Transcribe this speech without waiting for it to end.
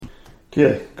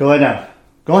Okay, go ahead now.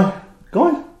 Go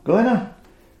ahead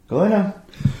now.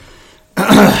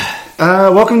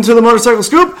 Welcome to the Motorcycle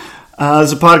Scoop.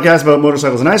 This is a podcast about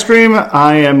motorcycles and ice cream.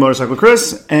 I am Motorcycle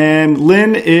Chris, and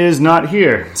Lynn is not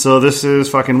here. So this is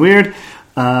fucking weird.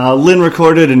 Lynn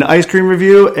recorded an ice cream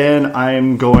review, and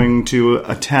I'm going to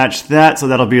attach that, so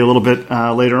that'll be a little bit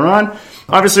later on.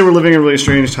 Obviously, we're living in really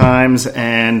strange times,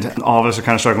 and all of us are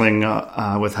kind of struggling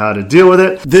with how to deal with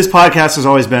it. This podcast has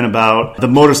always been about the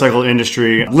motorcycle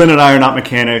industry. Lynn and I are not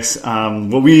mechanics.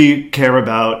 What we care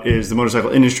about is the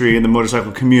motorcycle industry and the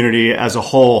motorcycle community as a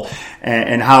whole,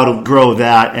 and how to grow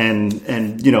that,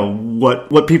 and you know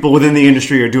what people within the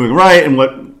industry are doing right and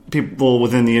what people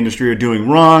within the industry are doing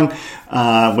wrong,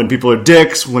 when people are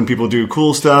dicks, when people do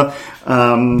cool stuff.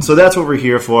 So that's what we're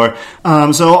here for.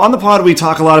 So on the pod, we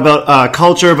talk a lot about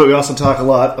culture, but we also talk a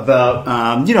lot about,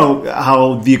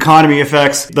 how the economy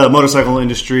affects the motorcycle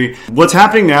industry. What's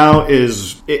happening now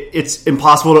is it's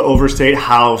impossible to overstate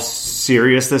how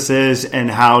serious this is and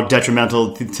how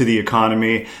detrimental to the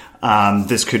economy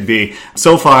this could be.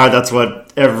 So far, that's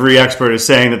what every expert is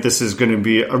saying, that this is going to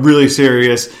be a really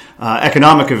serious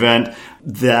economic event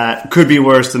that could be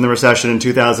worse than the recession in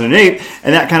 2008.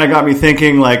 And that kind of got me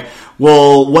thinking, like,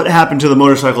 well, what happened to the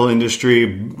motorcycle industry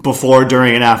before,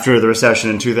 during, and after the recession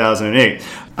in 2008?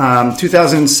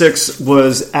 2006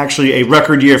 was actually a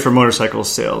record year for motorcycle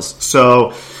sales.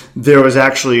 So there was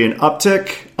actually an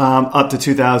uptick up to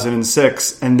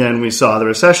 2006, and then we saw the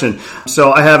recession.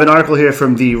 So I have an article here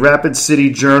from the Rapid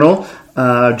City Journal,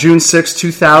 June 6,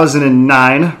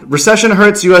 2009. Recession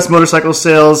hurts U.S. motorcycle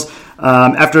sales.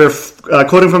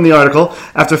 Quoting from the article,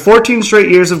 after 14 straight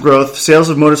years of growth, sales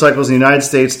of motorcycles in the United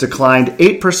States declined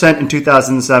 8% in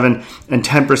 2007 and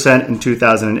 10% in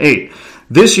 2008.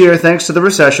 This year, thanks to the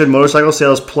recession, motorcycle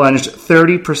sales plunged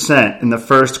 30% in the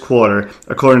first quarter,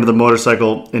 according to the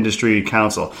Motorcycle Industry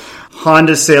Council.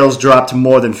 Honda sales dropped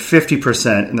more than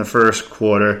 50% in the first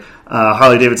quarter.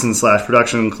 Harley-Davidson slashed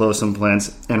production, closed some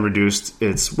plants, and reduced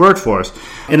its workforce.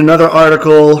 In another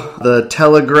article, The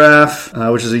Telegraph,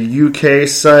 which is a UK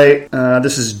site,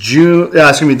 this is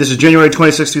January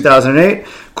 26, 2008.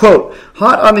 Quote,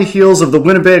 hot on the heels of the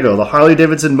Winnebago, the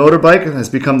Harley-Davidson motorbike has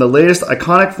become the latest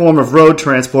iconic form of road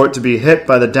transport to be hit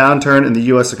by the downturn in the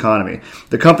U.S. economy.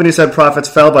 The company said profits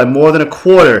fell by more than a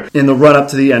quarter in the run-up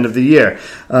to the end of the year.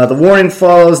 The warning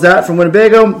follows that from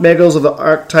Winnebago, makers of the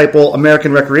archetypal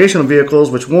American recreational vehicles,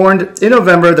 which warned in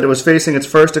November that it was facing its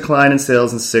first decline in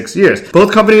sales in 6 years.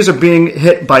 Both companies are being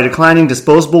hit by declining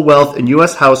disposable wealth in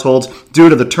U.S. households due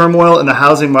to the turmoil in the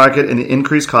housing market and the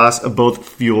increased costs of both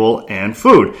fuel and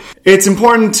food. It's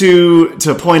important to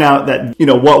point out that, you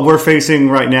know, what we're facing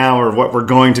right now, or what we're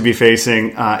going to be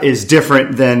facing, is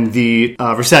different than the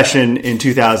recession in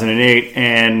 2008.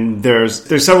 And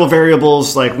there's several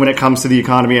variables, like when it comes to the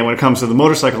economy and when it comes to the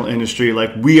motorcycle industry.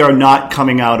 Like, we are not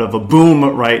coming out of a boom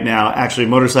right now. Actually,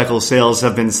 motorcycle sales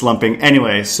have been slumping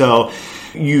anyway. So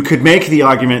you could make the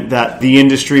argument that the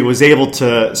industry was able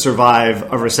to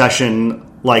survive a recession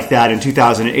like that in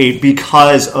 2008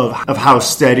 because of how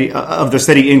the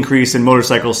steady increase in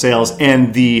motorcycle sales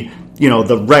and the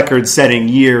record-setting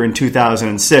year in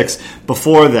 2006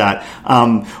 before that.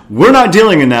 We're not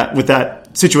dealing with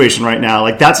that situation right now.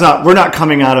 Like, we're not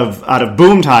coming out of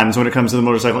boom times when it comes to the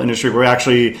motorcycle industry.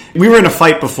 We were in a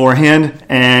fight beforehand,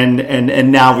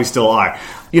 and now we still are.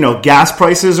 You know, gas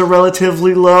prices are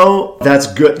relatively low.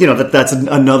 That's good. You know, that's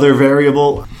another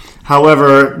variable.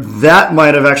 However, that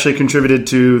might have actually contributed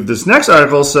to this next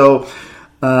article. So,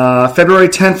 February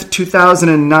 10th,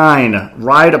 2009,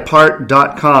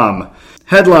 rideapart.com.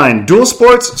 Headline, Dual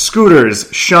Sports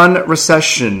Scooters Shun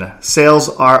Recession. Sales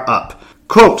are up.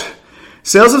 Quote,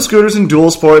 sales of scooters and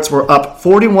dual sports were up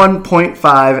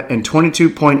 41.5% and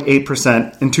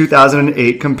 22.8% in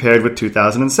 2008 compared with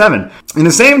 2007. In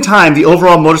the same time, the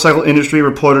overall motorcycle industry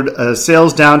reported a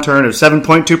sales downturn of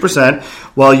 7.2%,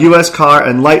 while U.S. car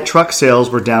and light truck sales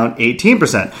were down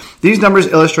 18%. These numbers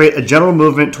illustrate a general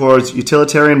movement towards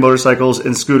utilitarian motorcycles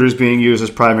and scooters being used as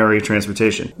primary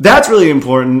transportation. That's really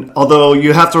important, although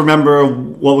you have to remember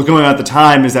what was going on at the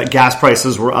time is that gas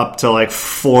prices were up to like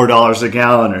 $4 a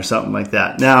gallon or something like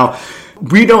that. Now,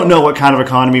 we don't know what kind of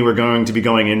economy we're going to be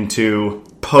going into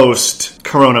post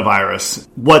coronavirus.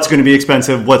 What's going to be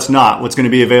expensive, what's not, what's going to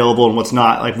be available, and what's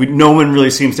not. Like, no one really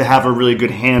seems to have a really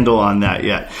good handle on that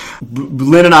yet.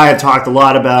 Lynn and I had talked a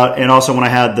lot about, and also when I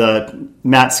had the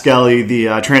Matt Skelly,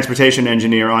 the transportation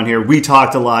engineer, on here, we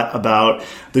talked a lot about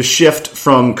the shift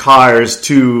from cars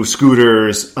to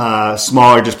scooters,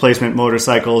 smaller displacement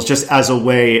motorcycles, just as a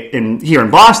way here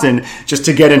in Boston, just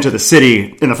to get into the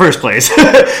city in the first place. Do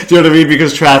you know what I mean?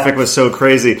 Because traffic was so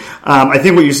crazy. I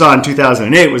think what you saw in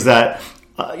 2008 was that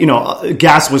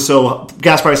gas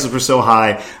prices were so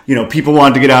high. People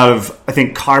wanted to get out of, I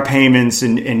think, car payments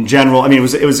in general. I mean,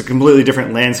 it was a completely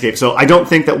different landscape. So I don't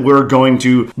think that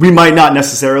we might not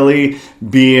necessarily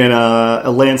be in a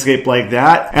landscape like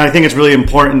that. And I think it's really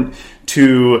important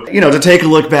to take a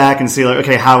look back and see, like,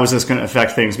 okay, how is this going to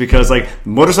affect things? Because, like, the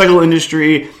motorcycle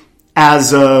industry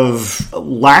as of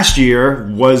last year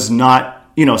was not,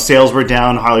 sales were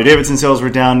down, Harley-Davidson sales were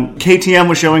down, KTM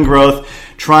was showing growth,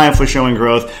 Triumph was showing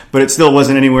growth, but it still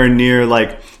wasn't anywhere near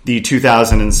like the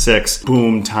 2006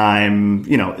 boom time.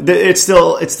 It's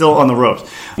still on the ropes.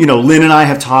 Lynn and I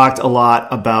have talked a lot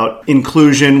about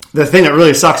inclusion. The thing that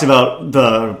really sucks about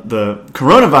the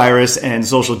coronavirus and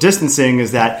social distancing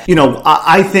is that,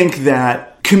 I think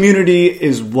that community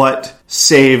is what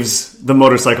saves the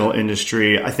motorcycle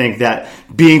industry. I think that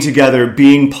being together,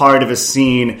 being part of a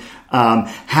scene,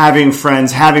 having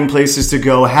friends, having places to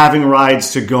go, having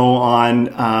rides to go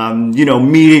on,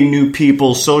 meeting new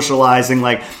people, socializing.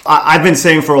 Like, I've been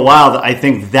saying for a while that I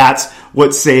think that's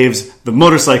what saves the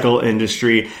motorcycle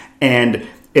industry. And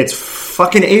it's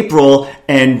fucking April,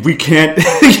 and we can't,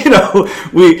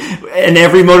 and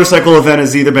every motorcycle event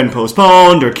has either been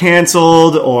postponed or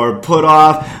canceled or put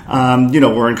off.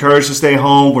 We're encouraged to stay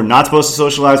home. We're not supposed to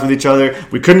socialize with each other.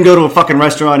 We couldn't go to a fucking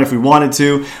restaurant if we wanted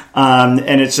to. And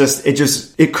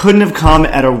it couldn't have come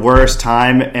at a worse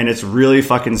time, and it's really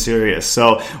fucking serious.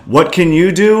 So what can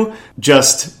you do?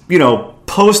 Just,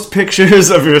 post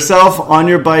pictures of yourself on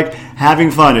your bike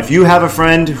having fun. If you have a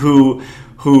friend who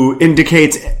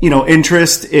indicates,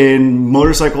 interest in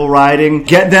motorcycle riding,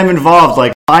 get them involved.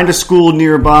 Like, find a school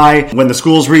nearby. When the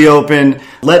schools reopen,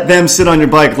 let them sit on your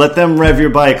bike. Let them rev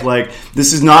your bike. Like,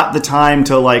 this is not the time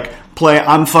to, like, play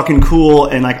I'm fucking cool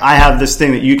and, like, I have this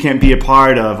thing that you can't be a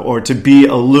part of, or to be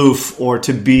aloof, or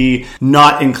to be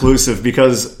not inclusive.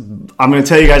 Because I'm going to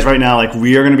tell you guys right now, like,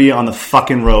 we are going to be on the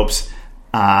fucking ropes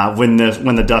when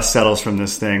the dust settles from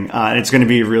this thing. And it's going to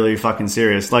be really fucking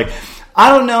serious. Like,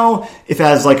 I don't know if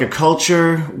as like a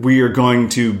culture we are going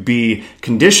to be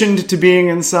conditioned to being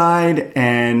inside,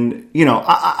 and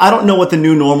I don't know what the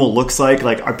new normal looks like.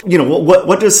 Like,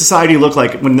 what does society look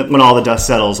like when all the dust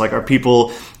settles? Like, are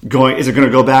people going? Is it going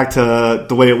to go back to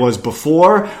the way it was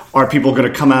before? Are people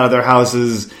going to come out of their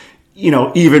houses,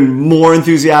 even more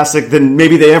enthusiastic than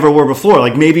maybe they ever were before?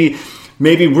 Like, maybe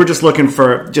we're just looking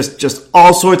for just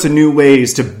all sorts of new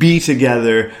ways to be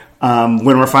together.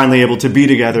 When we're finally able to be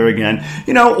together again,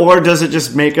 or does it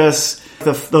just make us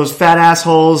those fat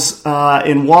assholes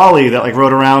in WALL-E that, like,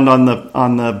 rode around on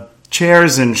the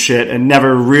chairs and shit and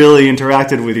never really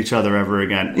interacted with each other ever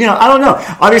again? I don't know.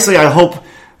 Obviously, I hope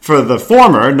for the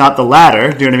former, not the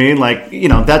latter. Do you know what I mean? Like,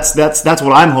 that's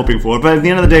what I'm hoping for. But at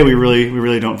the end of the day, we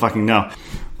really don't fucking know.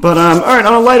 But all right.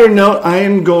 On a lighter note, I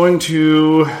am going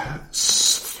to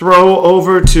throw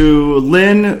over to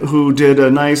Lynn, who did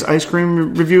a nice ice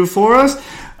cream review for us.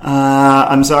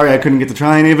 I'm sorry I couldn't get to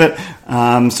try any of it,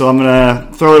 so I'm going to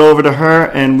throw it over to her,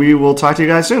 and we will talk to you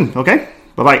guys soon, okay?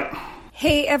 Bye-bye.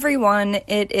 Hey, everyone.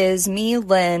 It is me,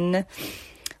 Lynn.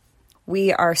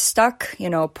 We are stuck,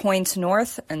 points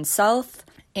north and south,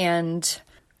 and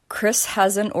Chris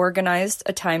hasn't organized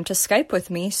a time to Skype with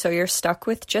me, so you're stuck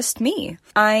with just me.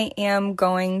 I am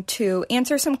going to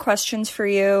answer some questions for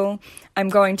you. I'm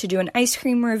going to do an ice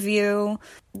cream review.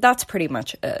 That's pretty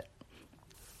much it.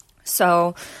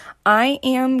 So I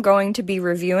am going to be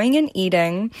reviewing and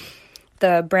eating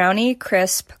the Brownie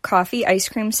Crisp coffee ice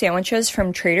cream sandwiches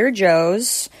from Trader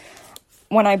Joe's.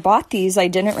 When I bought these, I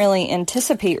didn't really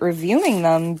anticipate reviewing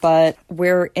them, but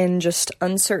we're in just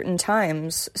uncertain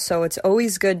times, so it's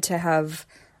always good to have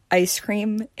ice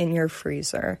cream in your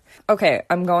freezer. Okay,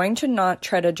 I'm going to not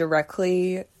try to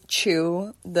directly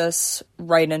chew this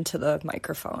right into the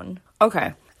microphone.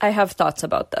 Okay, I have thoughts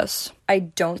about this. I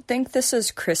don't think this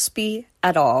is crispy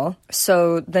at all,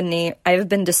 so the name, I've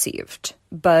been deceived,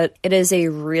 but it is a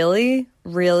really,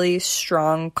 really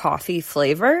strong coffee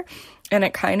flavor. And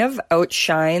it kind of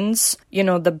outshines,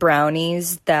 the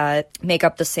brownies that make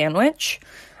up the sandwich.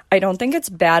 I don't think it's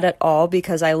bad at all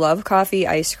because I love coffee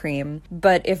ice cream.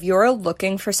 But if you're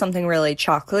looking for something really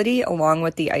chocolatey along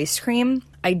with the ice cream,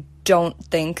 I don't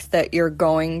think that you're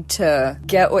going to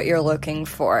get what you're looking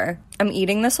for. I'm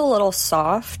eating this a little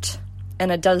soft,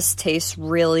 and it does taste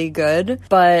really good,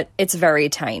 but it's very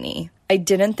tiny. I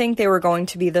didn't think they were going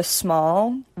to be this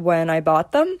small when I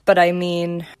bought them, but I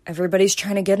mean, everybody's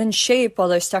trying to get in shape while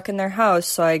they're stuck in their house,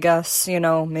 so I guess,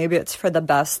 maybe it's for the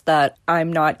best that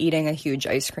I'm not eating a huge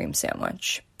ice cream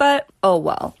sandwich. But, oh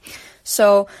well.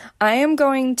 So, I am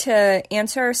going to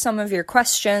answer some of your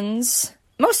questions.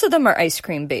 Most of them are ice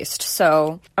cream based,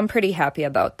 so I'm pretty happy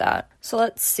about that. So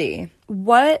let's see.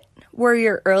 What were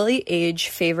your early age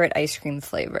favorite ice cream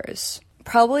flavors?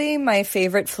 Probably my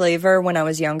favorite flavor when I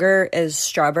was younger is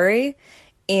strawberry,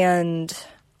 and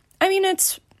I mean,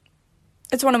 it's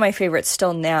one of my favorites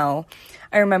still now.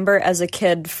 I remember as a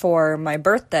kid for my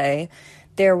birthday,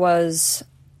 there was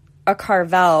a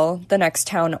Carvel the next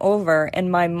town over,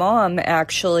 and my mom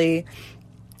actually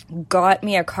got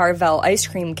me a Carvel ice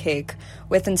cream cake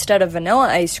with, instead of vanilla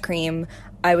ice cream,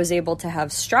 I was able to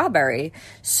have strawberry.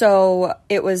 So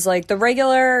it was like the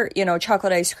regular,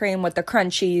 chocolate ice cream with the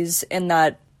crunchies and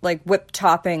that like whipped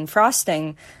topping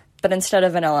frosting, but instead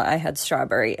of vanilla, I had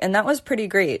strawberry, and that was pretty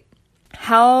great.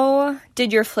 How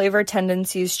did your flavor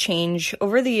tendencies change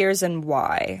over the years and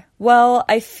why? Well,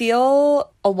 I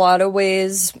feel a lot of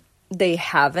ways they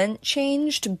haven't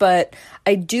changed, but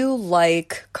I do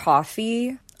like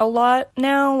coffee a lot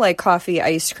now, like coffee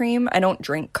ice cream. I don't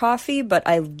drink coffee, but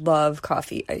I love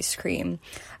coffee ice cream.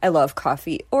 I love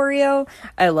coffee Oreo.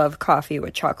 I love coffee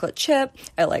with chocolate chip.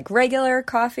 I like regular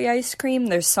coffee ice cream.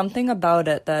 There's something about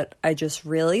it that I just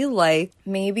really like.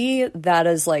 Maybe that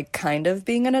is like kind of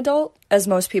being an adult. As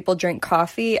most people drink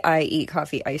coffee, I eat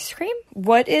coffee ice cream.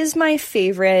 What is my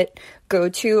favorite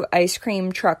go-to ice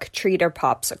cream truck treat or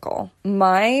popsicle?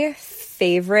 My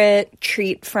favorite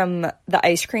treat from the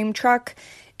ice cream truck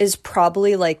is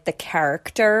probably like the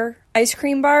character ice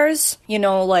cream bars,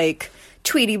 like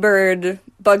Tweety Bird,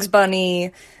 Bugs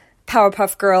Bunny,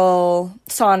 Powerpuff Girl,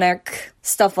 Sonic,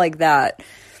 stuff like that.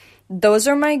 Those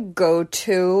are my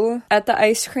go-to at the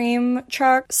ice cream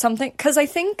truck. Because I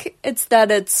think it's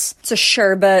a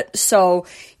sherbet, so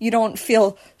you don't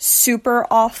feel super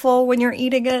awful when you're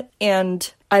eating it.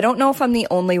 And I don't know if I'm the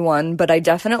only one, but I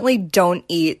definitely don't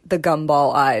eat the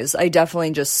gumball eyes. I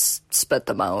definitely just spit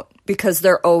them out because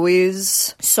they're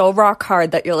always so rock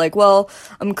hard that you're like, well,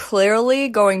 I'm clearly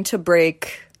going to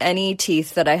break any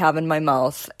teeth that I have in my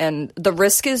mouth, and the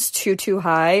risk is too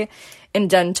high, and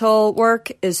dental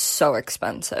work is so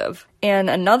expensive. And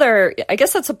another, I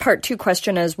guess that's a part 2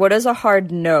 question, is what is a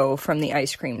hard no from the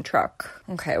ice cream truck?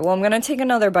 Okay, well, I'm going to take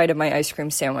another bite of my ice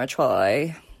cream sandwich while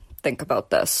I think about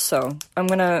this. So I'm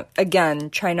going to, again,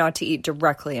 try not to eat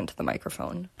directly into the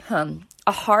microphone.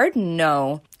 A hard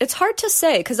no. It's hard to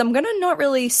say because I'm going to not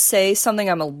really say something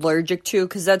I'm allergic to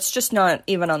because that's just not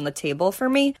even on the table for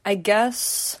me. I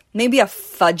guess maybe a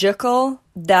fudgicle.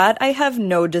 That I have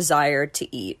no desire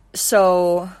to eat.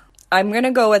 So I'm going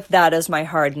to go with that as my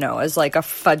hard no, as like a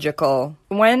fudgicle.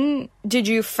 When did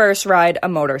you first ride a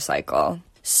motorcycle?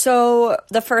 So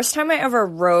the first time I ever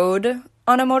rode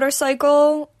on a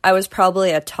motorcycle, I was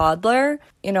probably a toddler,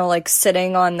 like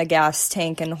sitting on the gas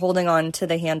tank and holding on to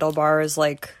the handlebars.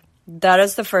 Like that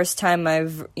is the first time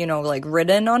I've, like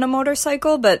ridden on a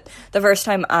motorcycle, but the first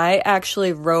time I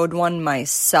actually rode one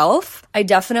myself, I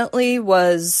definitely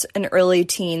was an early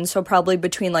teen. So probably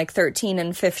between like 13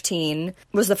 and 15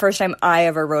 was the first time I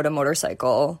ever rode a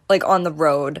motorcycle, like on the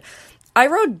road. I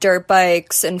rode dirt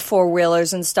bikes and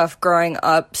four-wheelers and stuff growing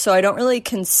up, so I don't really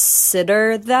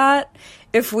consider that.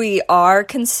 If we are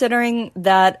considering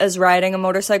that as riding a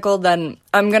motorcycle, then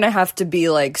I'm going to have to be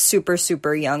like super,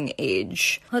 super young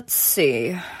age. Let's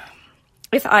see.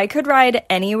 If I could ride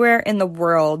anywhere in the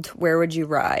world, where would you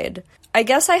ride? I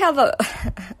guess I have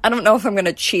I don't know if I'm going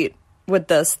to cheat with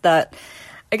this, I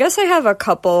guess I have a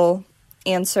couple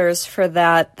answers for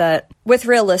that with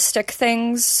realistic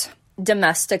things,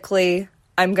 domestically,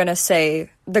 I'm going to say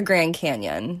the Grand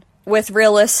Canyon. With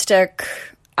realistic,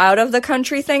 out of the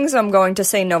country things, I'm going to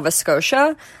say Nova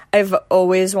Scotia. I've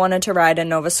always wanted to ride in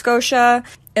Nova Scotia,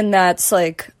 and that's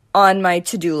like on my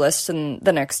to-do list in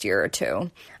the next year or two.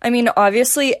 I mean,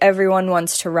 obviously everyone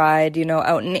wants to ride,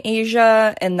 out in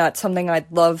Asia, and that's something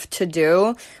I'd love to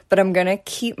do, but I'm going to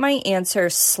keep my answer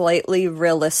slightly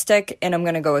realistic, and I'm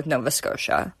going to go with Nova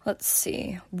Scotia. Let's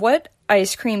see. What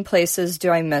ice cream places do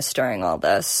I miss during all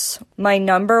this? My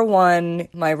number one,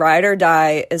 my ride or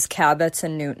die, is Cabot's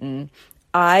in Newton.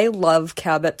 I love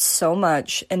Cabot's so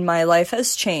much, and my life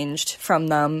has changed from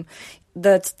them.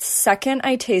 The second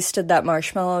I tasted that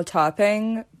marshmallow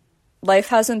topping, life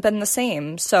hasn't been the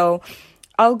same. So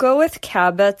I'll go with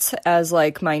Cabot as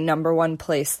like my number one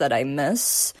place that I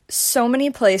miss. So many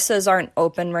places aren't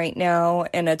open right now,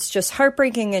 and it's just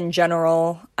heartbreaking in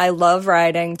general. I love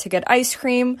riding to get ice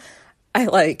cream. I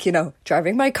like,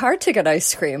 driving my car to get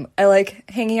ice cream. I like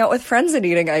hanging out with friends and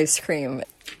eating ice cream.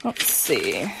 Let's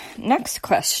see. Next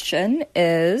question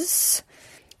is,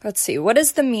 what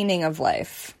is the meaning of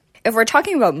life? If we're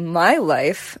talking about my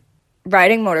life,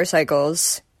 riding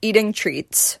motorcycles, eating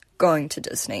treats, going to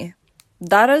Disney.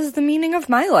 That is the meaning of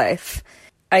my life.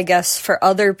 I guess for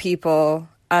other people,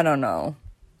 I don't know.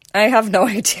 I have no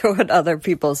idea what other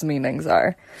people's meanings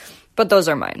are. But those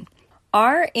are mine.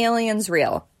 Are aliens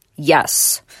real?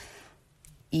 Yes.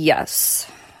 Yes.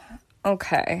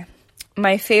 Okay.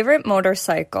 My favorite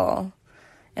motorcycle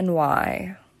and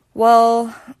why?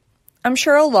 Well, I'm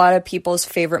sure a lot of people's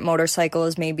favorite motorcycle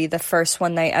is maybe the first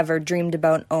one they ever dreamed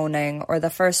about owning, or the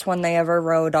first one they ever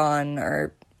rode on,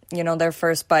 or, their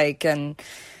first bike. And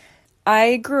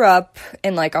I grew up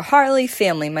in like a Harley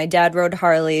family. My dad rode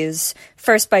Harleys.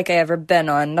 First bike I ever been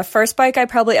on. The first bike I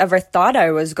probably ever thought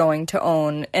I was going to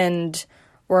own, and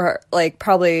were like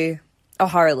probably a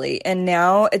Harley. And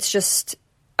now it's just,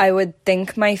 I would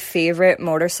think my favorite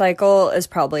motorcycle is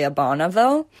probably a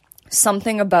Bonneville.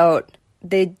 Something about,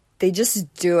 they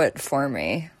just do it for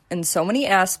me in so many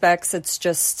aspects. It's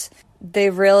just, they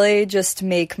really just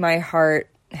make my heart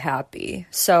happy.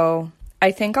 So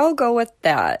I think I'll go with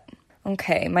that.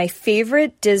 Okay, my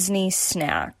favorite Disney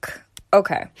snack.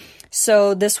 Okay,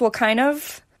 so this will kind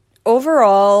of,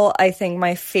 overall, I think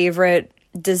my favorite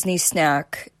Disney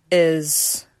snack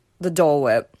is the Dole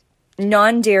Whip.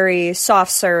 Non-dairy,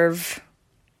 soft serve,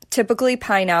 typically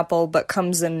pineapple, but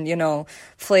comes in,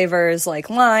 flavors like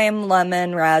lime,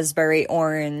 lemon, raspberry,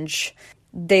 orange.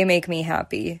 They make me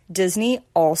happy. Disney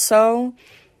also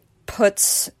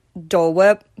puts Dole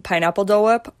Whip, pineapple Dole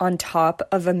Whip, on top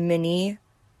of a mini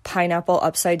pineapple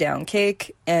upside down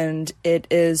cake, and it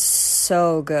is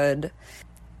so good.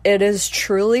 It is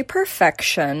truly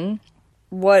perfection.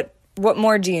 What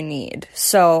more do you need?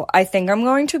 So I think I'm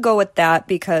going to go with that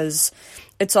because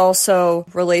it's also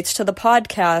relates to the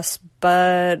podcast,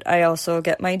 but I also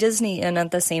get my Disney in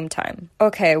at the same time.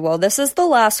 Okay, well, this is the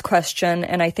last question,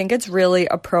 and I think it's really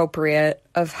appropriate,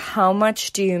 of how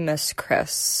much do you miss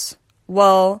Chris?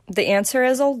 Well, the answer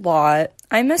is a lot.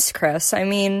 I miss Chris. I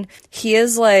mean, he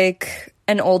is like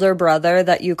an older brother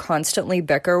that you constantly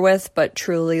bicker with but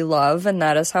truly love, and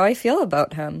that is how I feel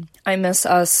about him. I miss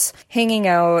us hanging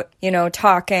out,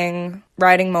 talking,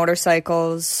 riding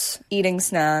motorcycles, eating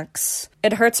snacks.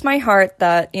 It hurts my heart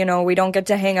that, we don't get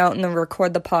to hang out and then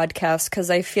record the podcast, because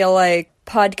I feel like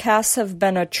podcasts have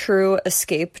been a true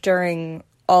escape during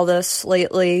all this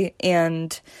lately,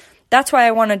 and that's why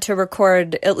I wanted to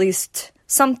record at least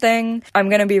something. I'm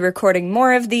going to be recording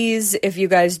more of these if you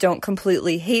guys don't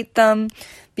completely hate them,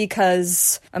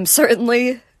 because I'm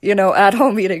certainly, at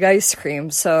home eating ice cream,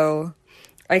 so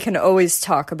I can always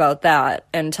talk about that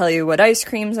and tell you what ice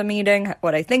creams I'm eating,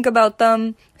 what I think about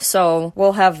them. So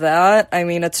we'll have that. I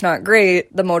mean, it's not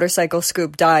great, the motorcycle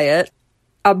scoop diet.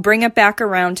 I'll bring it back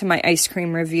around to my ice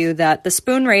cream review, that the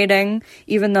spoon rating,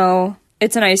 even though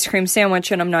it's an ice cream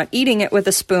sandwich and I'm not eating it with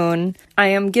a spoon, I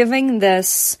am giving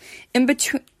this in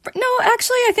between. No,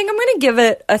 actually, I think I'm going to give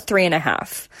it a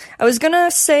 3.5. I was going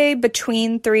to say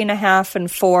between 3.5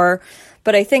 and 4,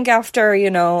 but I think after,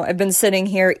 I've been sitting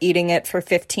here eating it for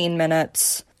 15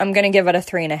 minutes, I'm going to give it a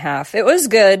 3.5. It was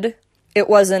good. It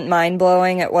wasn't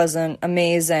mind-blowing. It wasn't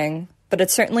amazing, but it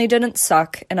certainly didn't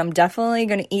suck, and I'm definitely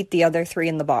going to eat the other 3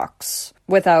 in the box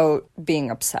without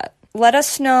being upset. Let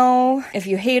us know if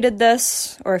you hated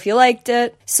this or if you liked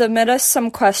it. Submit us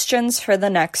some questions for the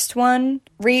next one.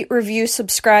 Rate, review,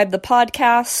 subscribe the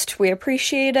podcast. We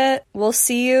appreciate it. We'll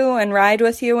see you and ride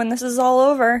with you when this is all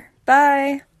over.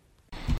 Bye.